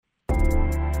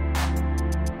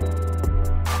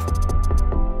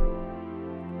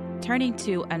Turning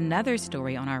to another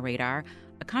story on our radar,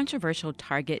 a controversial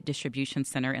Target distribution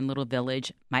center in Little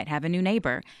Village might have a new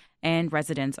neighbor, and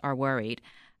residents are worried.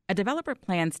 A developer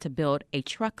plans to build a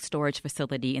truck storage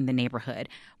facility in the neighborhood,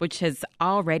 which has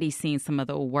already seen some of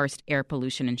the worst air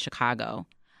pollution in Chicago.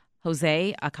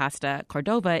 José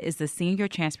Acosta-Cordova is the Senior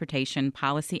Transportation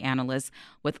Policy Analyst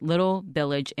with Little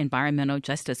Village Environmental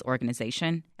Justice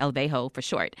Organization, LVEJO for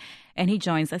short, and he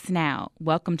joins us now.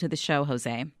 Welcome to the show,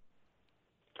 José.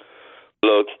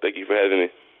 Hello, thank you for having me.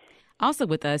 Also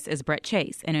with us is Brett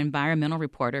Chase, an environmental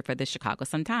reporter for the Chicago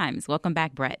Sun-Times. Welcome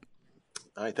back, Brett.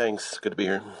 Hi, thanks. Good to be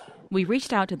here. We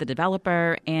reached out to the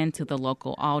developer and to the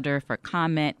local alder for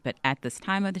comment, but at this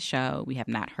time of the show, we have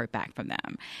not heard back from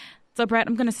them. So, Brett,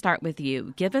 I'm going to start with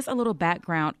you. Give us a little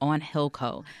background on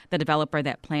Hilco, the developer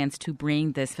that plans to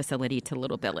bring this facility to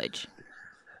Little Village.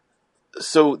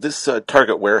 So this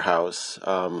Target warehouse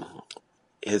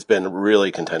has been a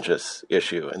really contentious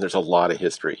issue, and there's a lot of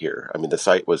history here. I mean, the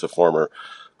site was a former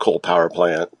coal power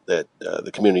plant that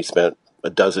the community spent a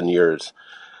dozen years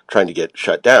trying to get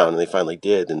shut down, and they finally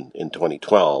did in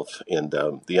 2012. And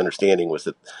the understanding was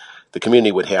that the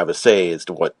community would have a say as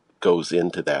to what goes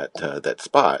into that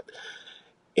spot.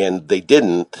 And they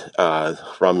didn't.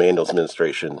 Rahm Emanuel's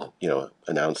administration,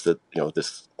 announced that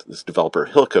this developer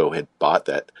Hilco had bought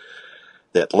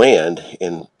that land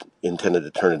and intended to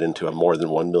turn it into a more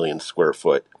than 1 million square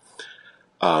foot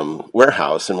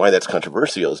warehouse. And why that's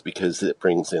controversial is because it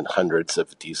brings in hundreds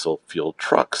of diesel fuel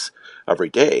trucks every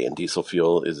day, and diesel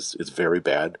fuel is very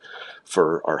bad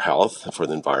for our health, for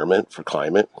the environment, for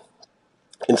climate.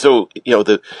 And so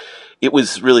it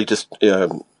was really just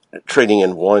trading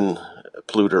in one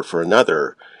polluter for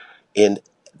another. And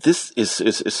this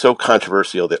is so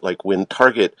controversial that, like, when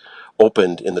Target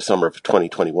opened in the summer of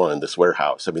 2021, this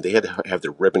warehouse, I mean, they had to have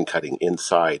their ribbon cutting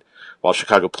inside while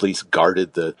Chicago police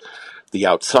guarded the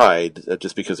outside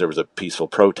just because there was a peaceful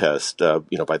protest,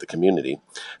 by the community.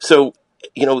 So,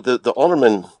 the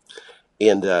alderman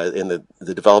and the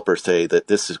developers say that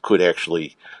this could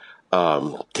actually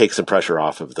take some pressure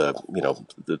off of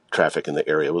the traffic in the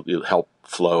area. It'll help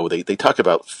flow. They talk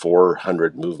about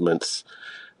 400 movements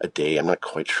a day. I'm not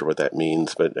quite sure what that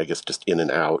means, but I guess just in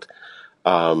and out.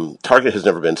 Target has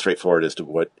never been straightforward as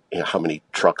to how many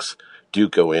trucks do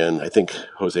go in. I think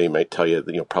José might tell you,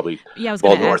 probably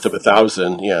well north of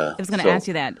 1,000. Yeah, I was going to ask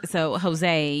you that. So,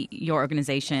 José, your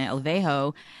organization,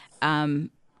 LVEJO,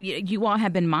 you all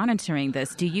have been monitoring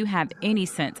this. Do you have any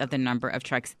sense of the number of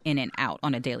trucks in and out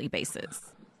on a daily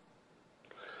basis?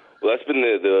 Well, that's been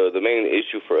the main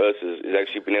issue for us is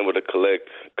actually being able to collect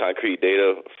concrete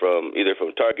data from either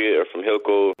from Target or from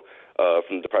Hilco,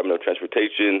 from the Department of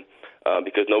Transportation,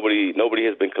 because nobody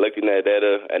has been collecting that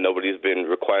data, and nobody's been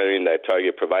requiring that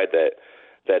Target provide that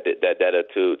data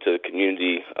to the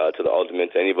community, to the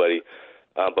aldermen, to anybody.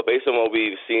 But based on what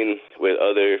we've seen with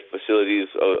other facilities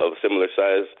of similar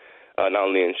size, not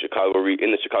only in the Chicago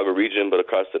region but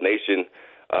across the nation,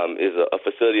 is a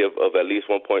facility of at least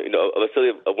a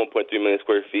facility of 1.3 million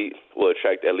square feet will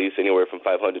attract at least anywhere from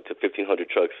 500 to 1,500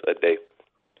 trucks a day.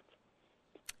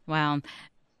 Wow.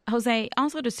 José,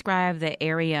 also describe the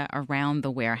area around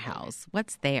the warehouse.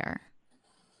 What's there?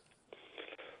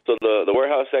 So the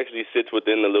warehouse actually sits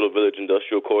within the Little Village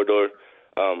Industrial Corridor.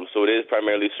 So it is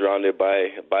primarily surrounded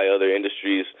by other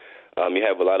industries. You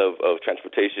have a lot of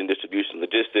transportation, distribution,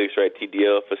 logistics, right?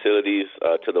 TDL facilities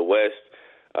to the west.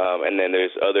 And then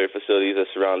there's other facilities that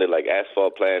surround it, like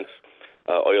asphalt plants,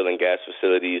 oil and gas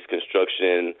facilities,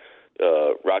 construction,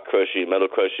 rock crushing, metal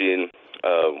crushing,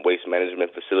 waste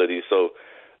management facilities. So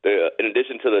there, in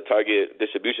addition to the Target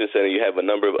distribution center, you have a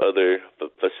number of other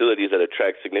facilities that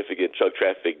attract significant truck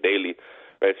traffic daily,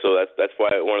 right? So that's why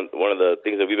one of the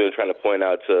things that we've been trying to point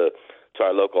out to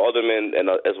our local aldermen, and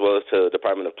as well as to the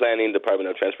Department of Planning, Department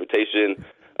of Transportation,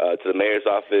 to the mayor's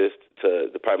office, to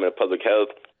the Department of Public Health,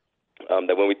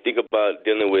 that when we think about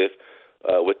dealing with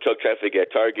truck traffic at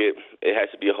Target, it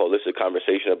has to be a holistic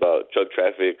conversation about truck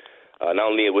traffic, not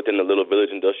only within the Little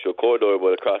Village Industrial Corridor,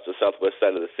 but across the southwest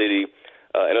side of the city,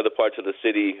 and other parts of the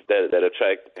city that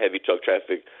attract heavy truck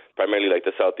traffic, primarily like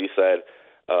the southeast side.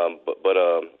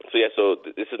 So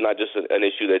this is not just an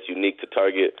issue that's unique to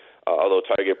Target, although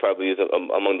Target probably is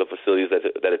among the facilities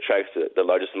that attracts the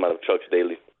largest amount of trucks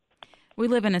daily. We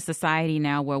live in a society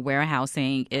now where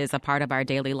warehousing is a part of our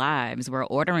daily lives. We're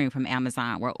ordering from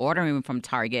Amazon. We're ordering from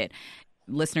Target.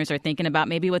 Listeners are thinking about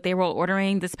maybe what they were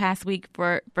ordering this past week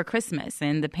for Christmas,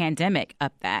 and the pandemic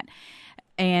upped that.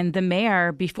 And the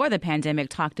mayor, before the pandemic,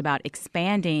 talked about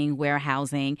expanding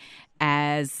warehousing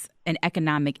as an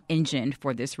economic engine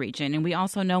for this region. And we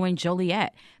also know in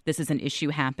Joliet, this is an issue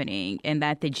happening, and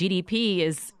that the GDP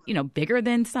is, bigger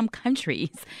than some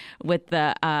countries with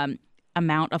the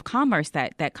amount of commerce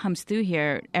that comes through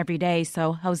here every day.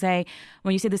 So, Jose,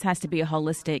 when you say this has to be a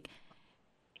holistic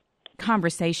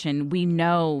conversation, we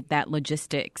know that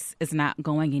logistics is not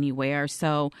going anywhere.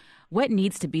 So what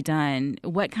needs to be done?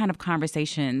 What kind of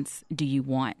conversations do you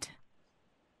want?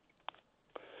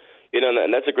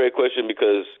 And that's a great question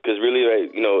because really, right,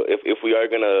 if we are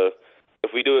gonna,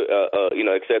 if we do,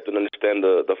 accept and understand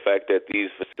the fact that these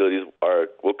facilities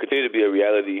will continue to be a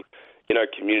reality in our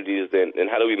communities, then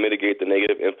how do we mitigate the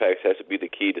negative impacts has to be the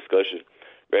key discussion,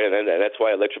 right? And that's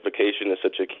why electrification is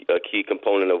such a key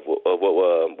component of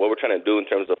what we're trying to do in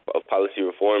terms of policy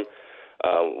reform.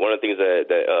 One of the things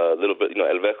that a little bit,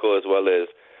 Elvejo as well as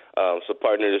some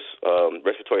partners,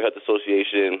 Respiratory Health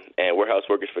Association and Warehouse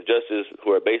Workers for Justice,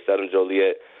 who are based out in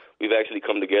Joliet, we've actually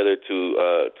come together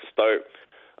to start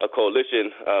a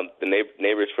coalition, the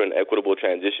Neighbors for an Equitable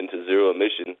Transition to Zero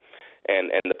Emission.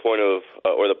 And the point of,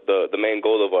 or the main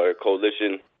goal of our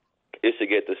coalition is to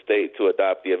get the state to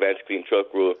adopt the Advanced Clean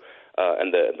Truck Rule and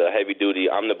the heavy-duty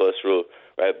omnibus rule,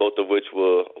 right? Both of which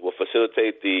will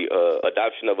facilitate the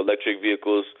adoption of electric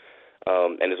vehicles,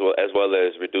 and as well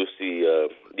as reduce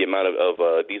the amount of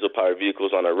diesel-powered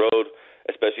vehicles on our road,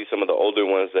 especially some of the older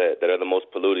ones that are the most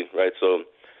polluting, right? So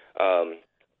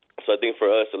I think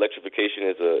for us, electrification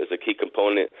is a key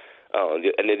component. And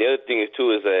then the other thing is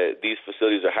that these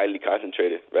facilities are highly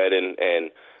concentrated, right?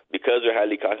 And because they're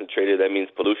highly concentrated, that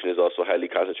means pollution is also highly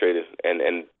concentrated.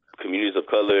 And communities of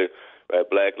color, right,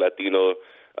 Black, Latino,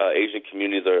 Asian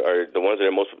communities are the ones that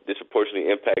are most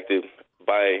disproportionately impacted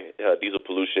by diesel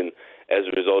pollution as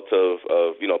a result of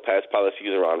past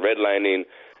policies around redlining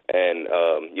and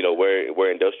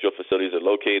where industrial facilities are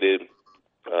located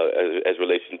as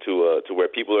relation to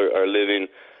where people are living.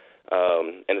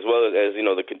 And as well as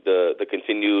the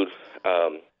continued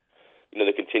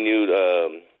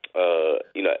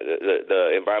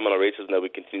the environmental racism that we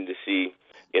continue to see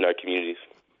in our communities.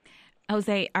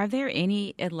 Jose, are there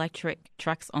any electric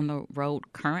trucks on the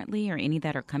road currently, or any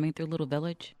that are coming through Little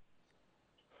Village?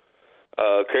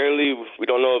 Currently, we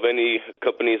don't know of any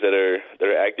companies that are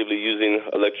actively using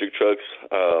electric trucks.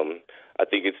 I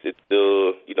think it's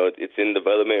still it's in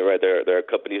development, right? There are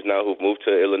companies now who've moved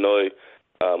to Illinois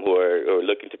who are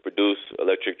looking to produce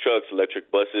electric trucks,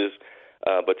 electric buses.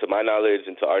 But to my knowledge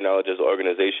and to our knowledge as an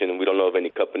organization, we don't know of any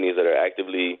companies that are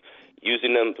actively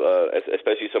using them,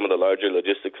 especially some of the larger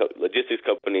logistics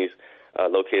companies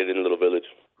located in Little Village.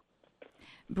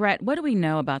 Brett, what do we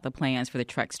know about the plans for the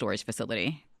truck storage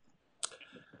facility?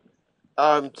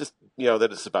 Just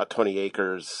that it's about 20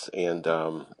 acres, and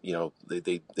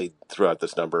they threw out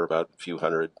this number about a few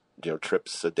hundred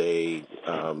trips a day.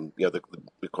 The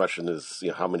question is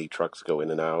how many trucks go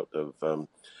in and out of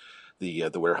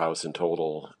the warehouse in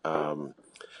total.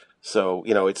 So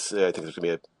it's I think there's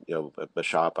gonna be a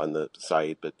shop on the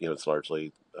site, but it's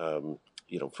largely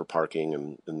for parking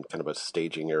and kind of a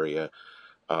staging area.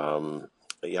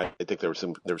 I think there was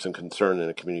some concern in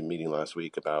a community meeting last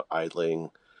week about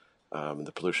idling,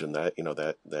 the pollution that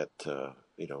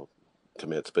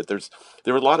commits. But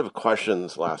there were a lot of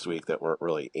questions last week that weren't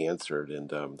really answered, and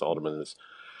the alderman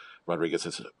Rodriguez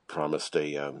has promised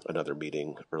another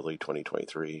meeting early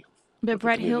 2023. But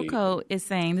Brett, Hilco is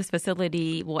saying this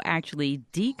facility will actually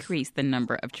decrease the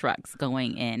number of trucks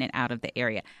going in and out of the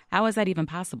area. How is that even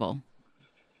possible?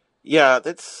 Yeah,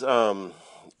 that's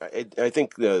I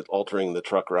think altering the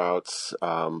truck routes,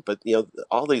 but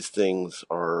all these things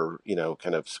are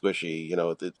kind of squishy.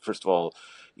 First of all,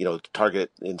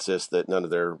 Target insists that none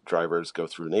of their drivers go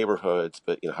through neighborhoods,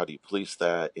 but how do you police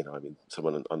that?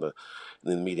 Someone in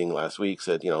the meeting last week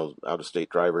said out-of-state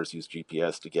drivers use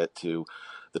GPS to get to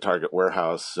the Target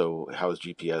warehouse. So how is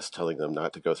GPS telling them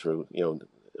not to go through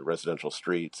residential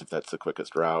streets if that's the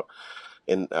quickest route?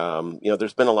 And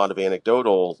there's been a lot of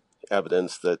anecdotal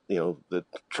evidence that the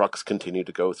trucks continue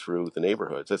to go through the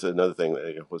neighborhoods. That's another thing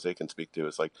that Jose can speak to.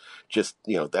 Is like just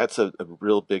that's a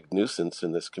real big nuisance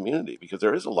in this community, because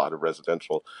there is a lot of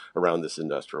residential around this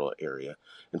industrial area,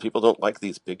 and people don't like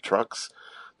these big trucks,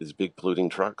 these big polluting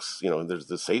trucks. There's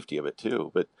the safety of it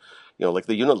too, but like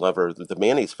the Unilever, the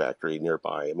mayonnaise factory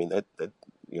nearby. I mean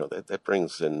that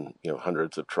brings in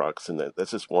hundreds of trucks, and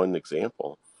that's just one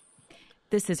example.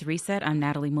 This is Reset. I'm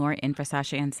Natalie Moore in for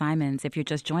Sasha Ann Simons. If you're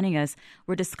just joining us,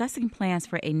 we're discussing plans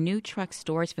for a new truck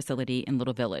storage facility in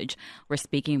Little Village. We're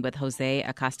speaking with José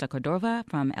Acosta-Cordova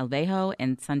from Elvejo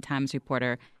and Sun-Times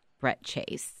reporter Brett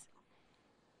Chase.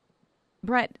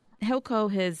 Brett,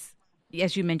 Hilco has,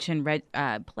 as you mentioned,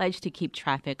 pledged to keep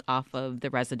traffic off of the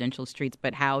residential streets,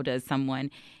 but how does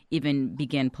someone even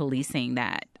begin policing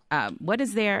that? What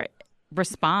is their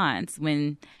response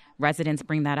when residents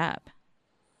bring that up?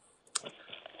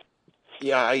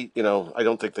 Yeah, I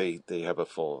don't think they have a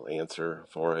full answer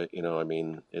for it. I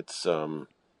mean, it's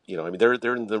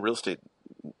they're in the real estate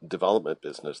development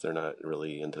business. They're not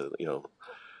really into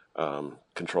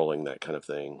controlling that kind of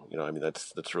thing. I mean,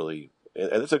 that's really,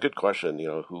 and it's a good question.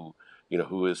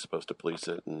 Who is supposed to police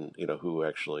it, and who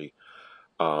actually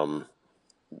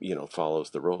follows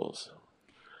the rules.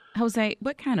 Jose,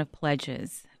 what kind of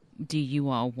pledges do you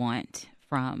all want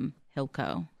from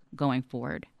Hilco going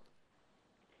forward?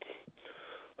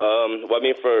 Well, I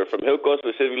mean, from Hilco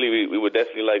specifically, we would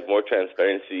definitely like more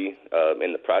transparency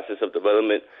in the process of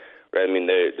development. Right? I mean,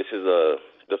 this is the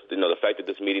fact that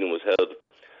this meeting was held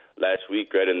last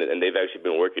week, right, and they've actually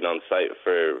been working on site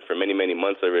for many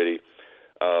months already.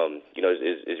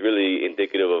 Is really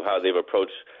indicative of how they've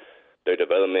approached their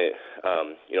development.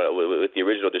 With the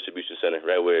original distribution center,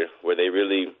 right, where they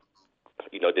really,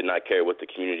 did not care what the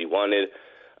community wanted.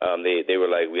 They were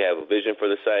like, we have a vision for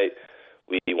the site.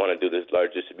 We want to do this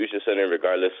large distribution center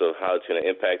regardless of how it's going to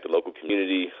impact the local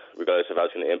community, regardless of how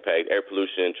it's going to impact air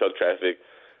pollution, truck traffic,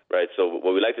 right? So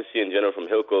what we like to see in general from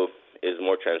Hilco is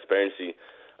more transparency.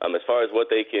 As far as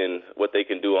what they can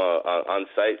do on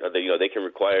site, they can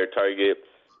require Target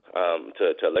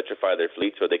to electrify their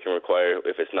fleets, or they can require,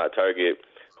 if it's not Target,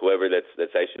 whoever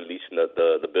that's actually leasing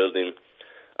the building,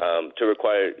 to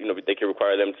require, they can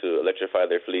require them to electrify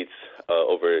their fleets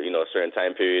over, a certain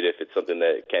time period if it's something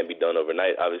that can be done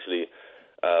overnight, obviously.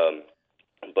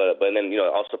 But then,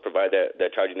 also provide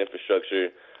that charging infrastructure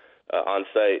on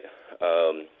site.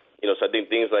 So I think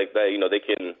things like that,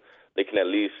 they can at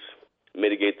least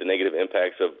mitigate the negative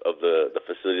impacts of the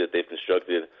facility that they've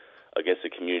constructed against the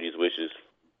community's wishes.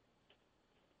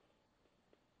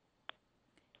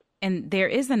 And there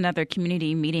is another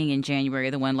community meeting in January.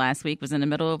 The one last week was in the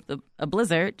middle of a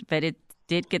blizzard, but it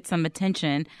did get some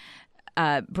attention.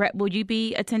 Brett, will you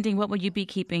be attending? What will you be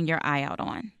keeping your eye out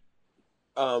on?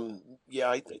 Yeah,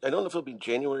 I don't know if it'll be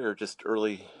January or just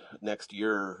early next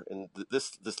year. And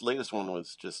this latest one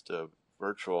was just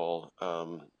virtual,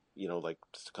 like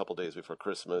just a couple days before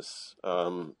Christmas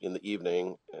in the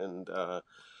evening. And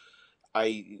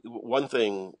one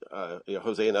thing,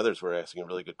 Jose and others were asking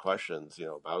really good questions,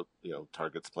 about,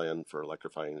 Target's plan for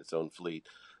electrifying its own fleet,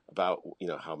 about,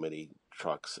 how many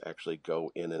trucks actually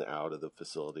go in and out of the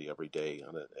facility every day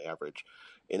on an average,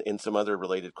 and some other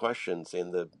related questions.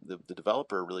 And the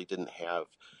developer really didn't have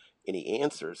any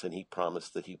answers, and he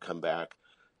promised that he'd come back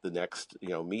the next,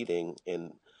 meeting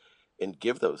and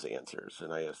give those answers.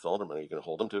 And I asked Alderman, are you going to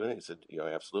hold them to it? And he said,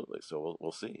 absolutely. So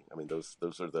we'll see. I mean, those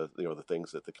are the the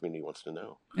things that the community wants to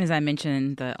know. As I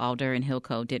mentioned, the Alder and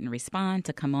Hilco didn't respond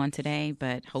to come on today,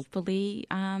 but hopefully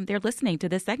they're listening to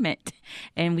this segment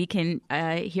and we can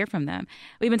hear from them.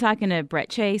 We've been talking to Brett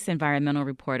Chase, environmental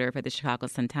reporter for the Chicago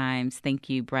Sun-Times. Thank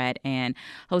you, Brett. And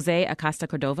José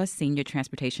Acosta-Cordova, senior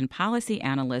transportation policy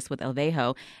analyst with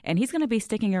Alvejo. And he's going to be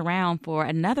sticking around for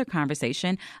another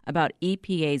conversation about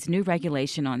EPA's new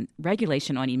regulation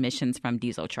on emissions from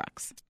diesel trucks.